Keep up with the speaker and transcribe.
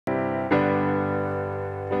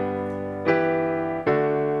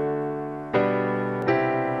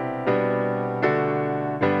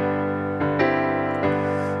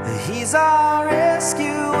He's our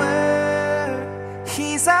rescuer.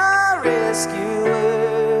 He's our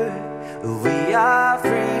rescuer. We are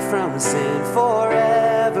free from sin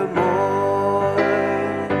forevermore.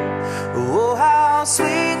 Oh, how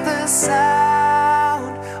sweet the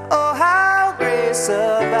sound. Oh, how grace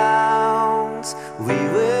abounds. We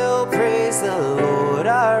will praise the Lord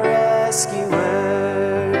our rescuer.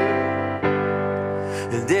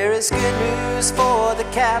 And there is good news for the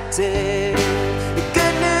captive,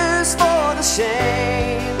 good news for the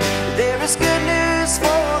shame. There is good news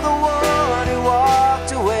for the one who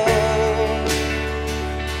walked away.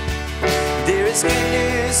 There is good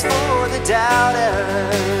news for the doubter,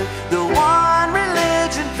 the one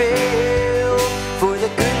religion failed. For the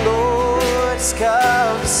good Lord has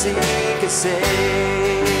come to seek and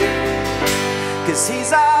save. 'Cause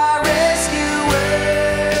He's our rescuer,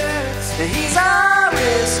 He's our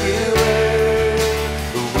rescuer.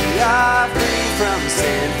 We are free from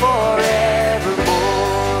sin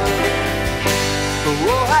forevermore.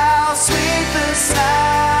 Oh, how sweet the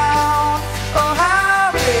sound. Oh,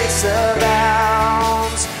 how grace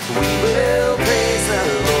abounds. We will praise the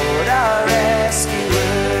Lord our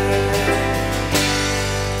rescuer.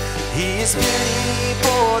 He is beauty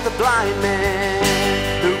for the blind man,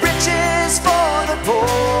 the riches for the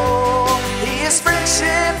poor. He is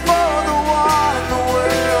friendship for the one the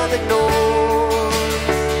world ignores.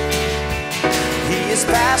 He is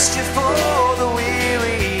pasture for the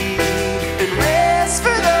weary and rest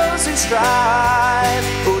for those who strive.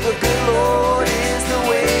 For the good Lord is the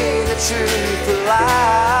way, the truth, the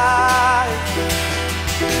life.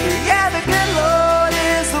 Yeah, the good Lord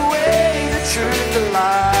is the way, the truth, the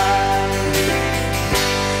life.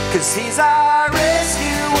 'Cause He's our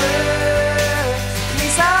rescuer.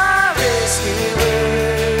 He's our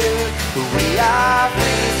rescuer. We are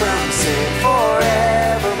free from sin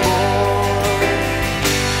forevermore.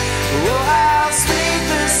 Oh, how sweet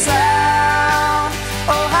the sound.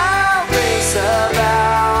 Oh, how grace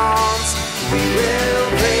abounds. We will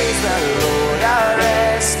praise the Lord our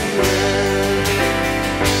rescuer.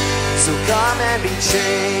 So come and be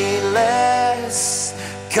chainless,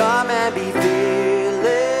 come and be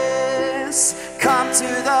fearless. Come to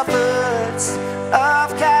the foot of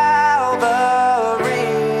Calvary.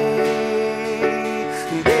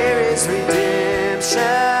 There is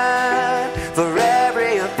redemption for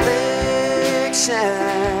every affliction.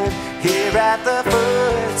 Here at the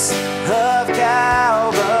foot of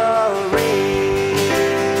Calvary.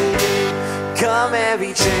 Come and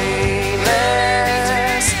be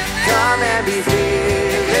chainless, come and be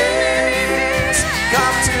fearless.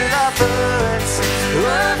 Come to the foot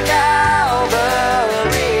of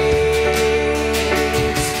Calvary.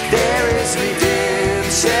 There is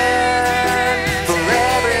redemption for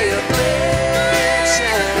every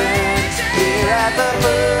affliction. Here at the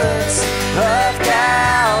foot of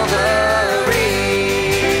Calvary.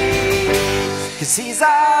 'Cause He's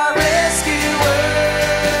our rescuer.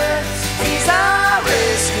 He's our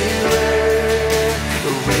rescuer.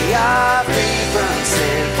 We are free from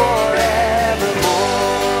sin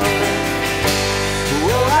forevermore.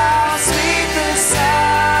 Oh, how sweet the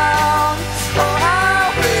sound. Oh, how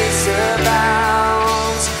grace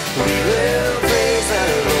abounds. We will praise the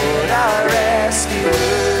Lord our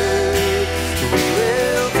rescuer. We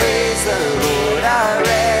will praise the Lord our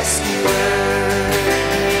rescuer.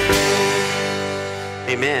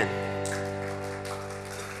 Amen.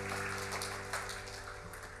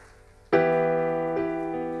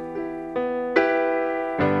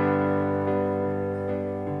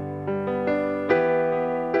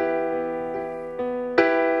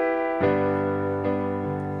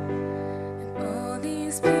 All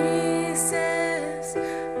these pieces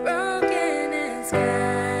broken and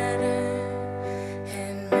scattered,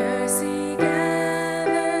 and mercy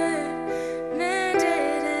gathered,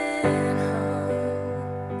 mended and whole.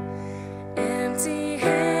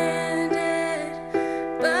 Empty-handed,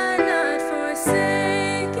 but not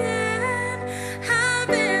forsaken. Have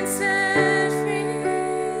been set free.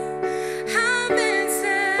 Have been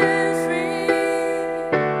set free.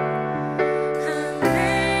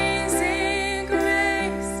 Amazing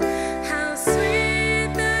grace, how sweet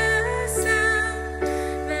the sound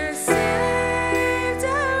that saved a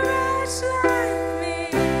wretch like me.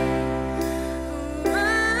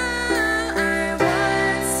 I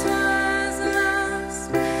once was lost,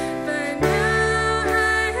 but now I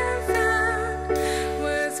am found.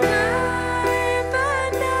 Was blind, but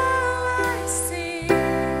now I see.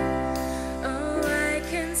 Oh, I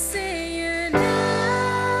can see you now.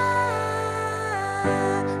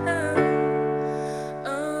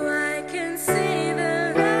 Oh, I can see the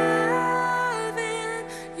love in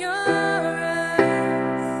your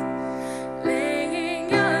eyes.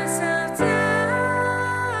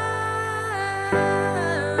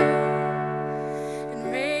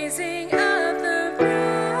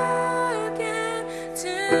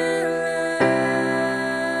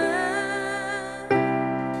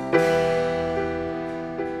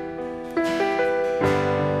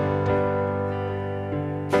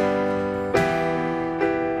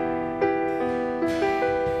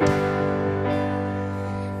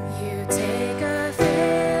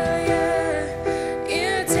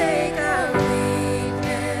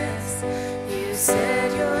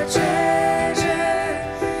 set your treasure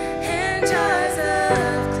in jars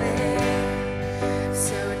of clay.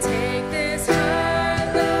 So take this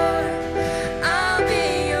heart, Lord, I'll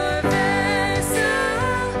be your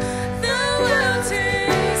vessel, the world to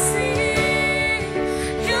see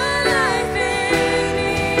your life in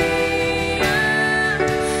me.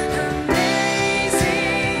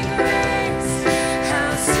 Amazing grace, how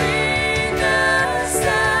sweet the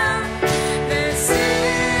sound that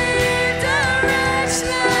saved a wretch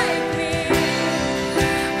like me.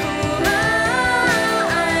 Oh,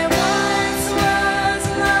 I once was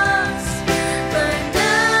lost, but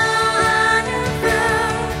now I am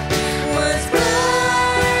found. Was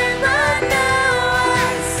blind, but now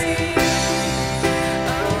I see.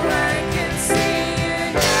 Oh, I can see you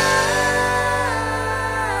now.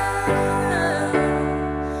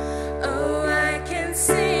 Oh, I can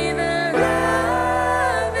see the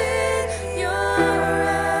love in your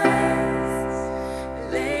eyes,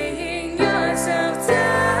 laying yourself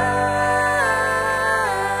down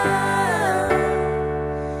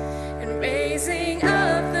and raising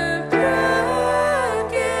up the broken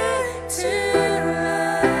to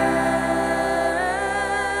life.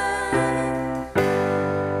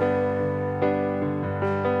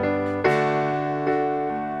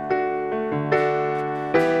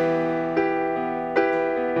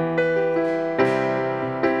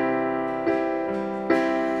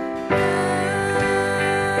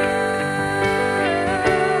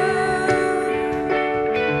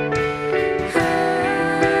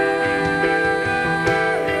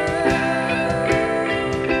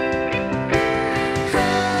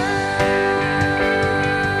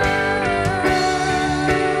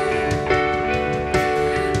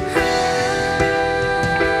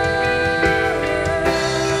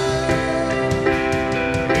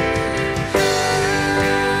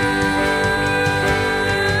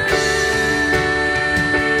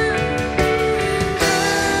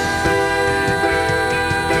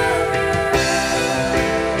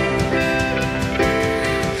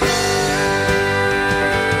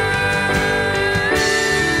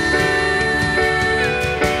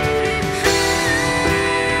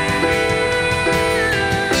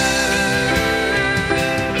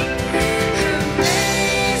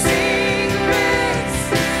 Amazing grace,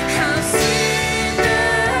 how sweet the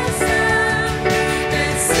sound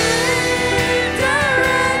that saved a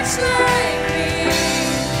wretch like me.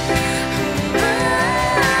 Oh,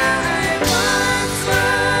 I once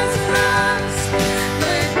was lost,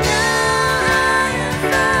 but now I am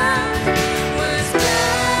found. Was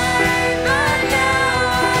blind, but now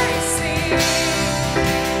I see.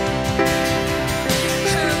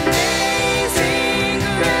 Amazing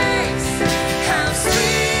grace, how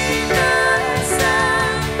sweet the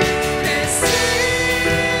sound that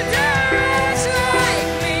saved a wretch like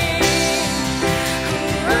me.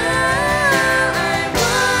 Oh, I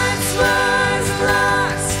once was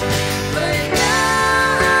lost, but now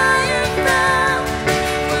I am found.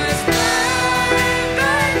 Was blind,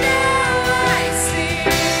 but now I see.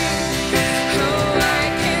 Oh, I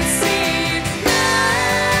can see it now.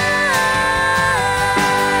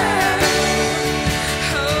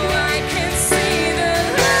 Oh, I can see the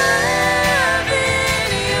love in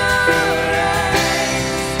your eyes,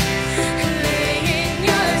 laying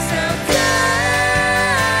yourself down,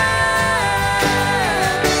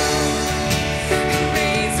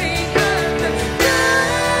 raising up the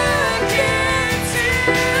broken to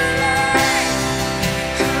life.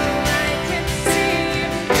 Oh, I can see you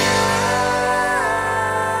now.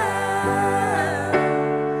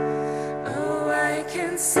 Oh, I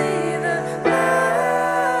can see the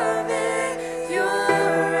love in your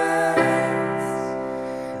eyes,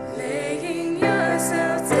 laying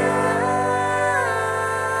yourself down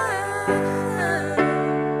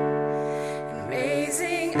and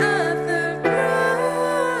raising up the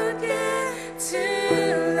broken to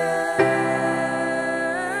life.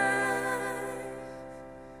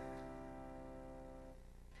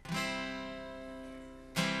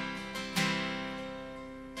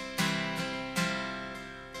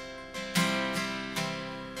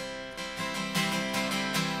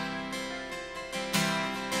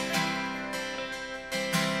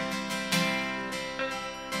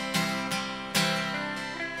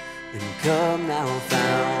 And come now,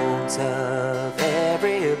 fount of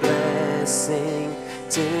every blessing,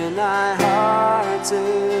 tune thy heart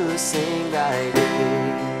to sing thy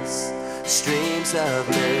grace. Streams of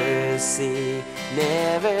mercy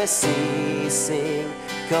never ceasing,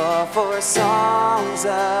 call for songs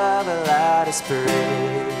of loudest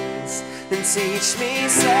praise. And teach me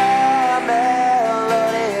some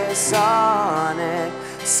melodious sonnet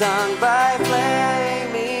sung by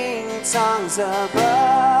flaming songs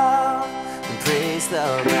above, and praise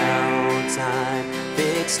the mountain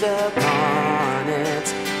fixed upon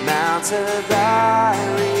it, mount of thy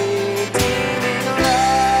redeeming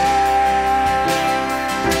love.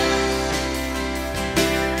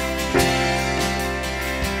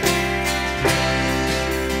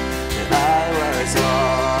 And I was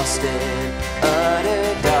lost in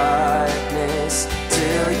utter darkness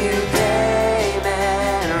till you came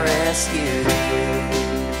and rescued me.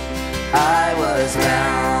 I was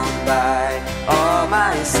bound by all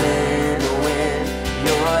my sin when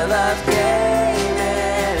your love came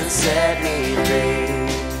and set me free.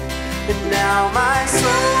 And now my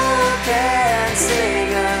soul can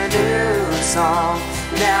sing a new song.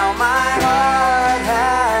 Now my heart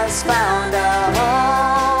has found a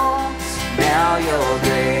home. Now your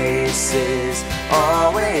grace is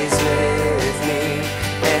always with me,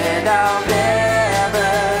 and I'll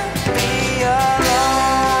never be alone.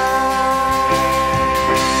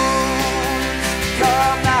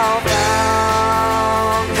 Come now,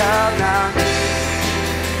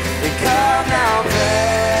 come now,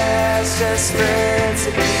 precious Prince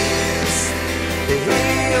of Peace. The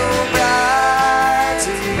heel bride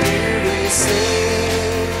to you we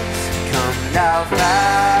sing. Come now,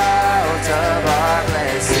 fount of our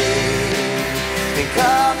blessing. And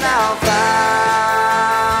come now,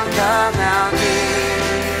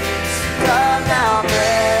 King. Come now,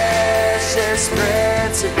 precious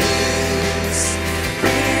Prince of Peace.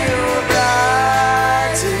 Heel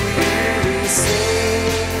bride to you we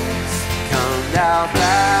sing. Come now,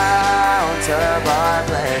 fount of our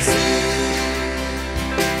blessing.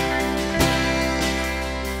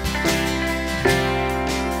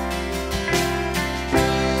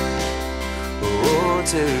 Oh,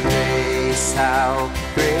 to grace, how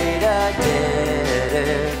great a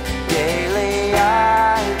debtor daily I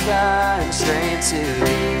constrain to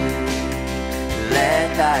thee. Let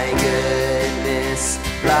thy goodness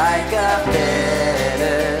like a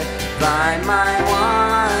fetter bind my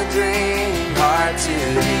wandering heart to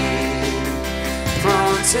thee.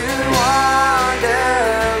 Prone to wander,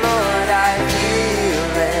 Lord, I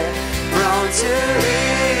feel it. Prone to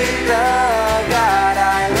leave the God I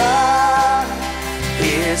love.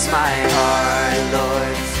 Here's my heart,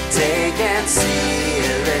 Lord, take and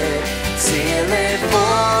seal it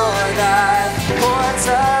for thy courts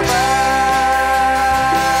above.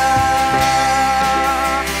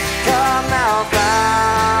 Come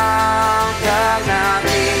now,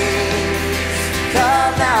 King.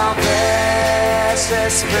 Come now,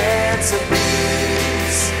 precious Prince of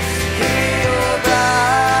Peace. Hear your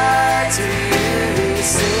bride to you we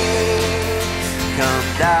sing. Come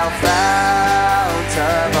thou, fount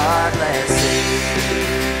of our blessing.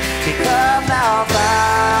 Come now,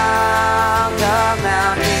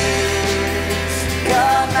 King.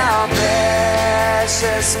 Come now,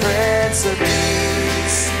 precious Prince of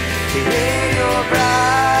Peace. Hear your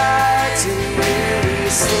bride to you we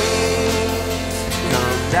sing.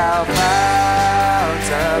 Come thou,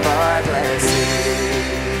 fount of our blessing.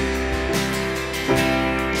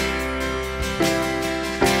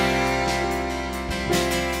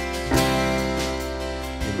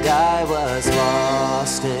 And I was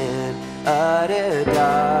lost in utter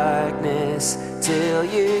darkness till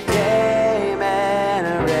you came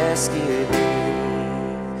and rescued me.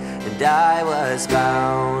 And I was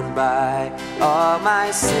bound by all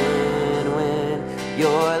my sin when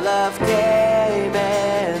your love came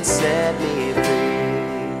and set me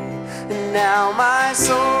free. And now my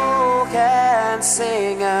soul can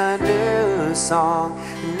sing a new song.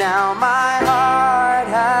 Now my heart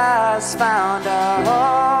has found a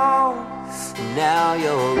home. Now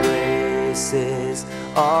your grace is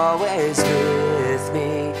always with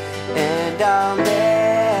me, and I'll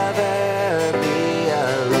never be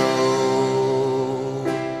alone.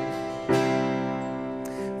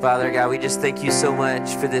 Father God, we just thank you so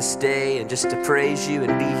much for this day and just to praise you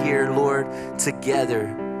and be here, Lord, together.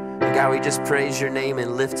 And God, we just praise your name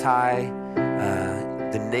and lift high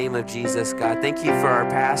the name of Jesus, God. Thank you for our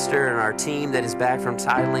pastor and our team that is back from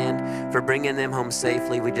Thailand, for bringing them home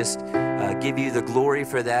safely. We just give you the glory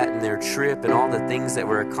for that and their trip and all the things that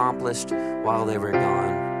were accomplished while they were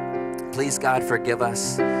gone. Please, God, forgive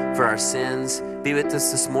us for our sins. Be with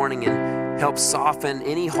us this morning and help soften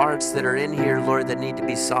any hearts that are in here, Lord, that need to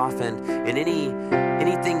be softened, and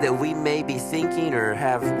anything that we may be thinking or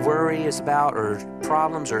have worries about or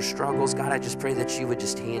problems or struggles. God, I just pray that you would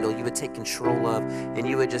just handle, you would take control of, and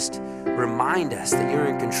you would just remind us that you're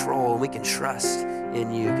in control and we can trust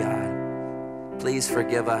in you, God. Please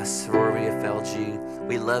forgive us for where we have failed you.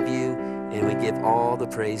 We love you and we give all the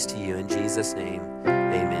praise to you. In Jesus' name,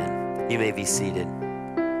 amen. You may be seated.